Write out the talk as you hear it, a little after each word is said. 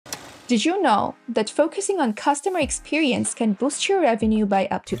Did you know that focusing on customer experience can boost your revenue by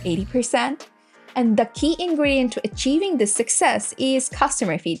up to 80%? And the key ingredient to achieving this success is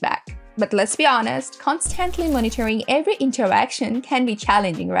customer feedback. But let's be honest, constantly monitoring every interaction can be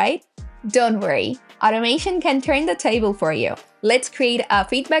challenging, right? Don't worry, automation can turn the table for you. Let's create a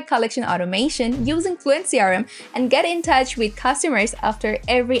feedback collection automation using FluentCRM and get in touch with customers after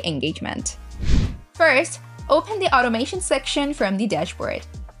every engagement. First, open the automation section from the dashboard.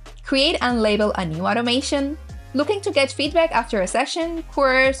 Create and label a new automation. Looking to get feedback after a session,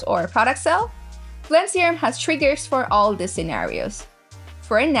 course, or product sale? FluentCRM has triggers for all these scenarios.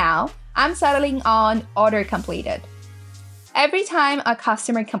 For now, I'm settling on order completed. Every time a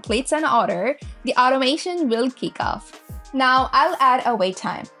customer completes an order, the automation will kick off. Now I'll add a wait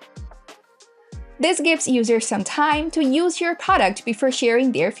time. This gives users some time to use your product before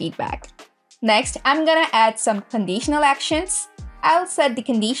sharing their feedback. Next, I'm gonna add some conditional actions. I'll set the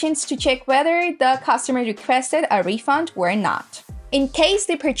conditions to check whether the customer requested a refund or not. In case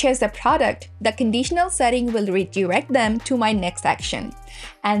they purchase the product, the conditional setting will redirect them to my next action,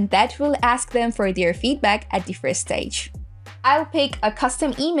 and that will ask them for their feedback at the first stage. I'll pick a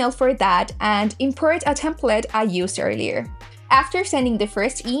custom email for that and import a template I used earlier. After sending the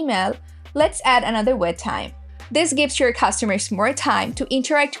first email, let's add another wait time. This gives your customers more time to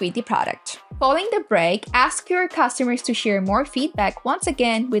interact with the product. Following the break, ask your customers to share more feedback once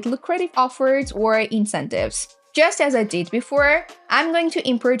again with lucrative offers or incentives. Just as I did before, I'm going to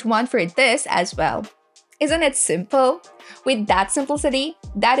import one for this as well. Isn't it simple? With that simplicity,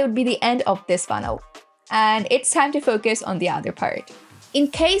 that would be the end of this funnel. And it's time to focus on the other part. In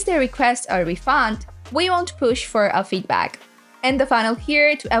case they request a refund, we won't push for a feedback. End the funnel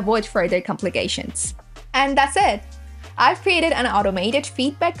here to avoid further complications. And that's it! I've created an automated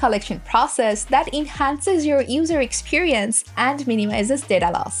feedback collection process that enhances your user experience and minimizes data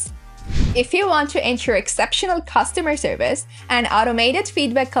loss. If you want to ensure exceptional customer service, an automated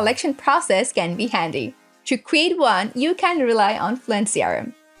feedback collection process can be handy. To create one, you can rely on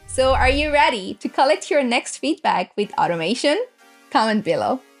FluentCRM. So are you ready to collect your next feedback with automation? Comment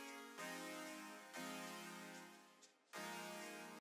below.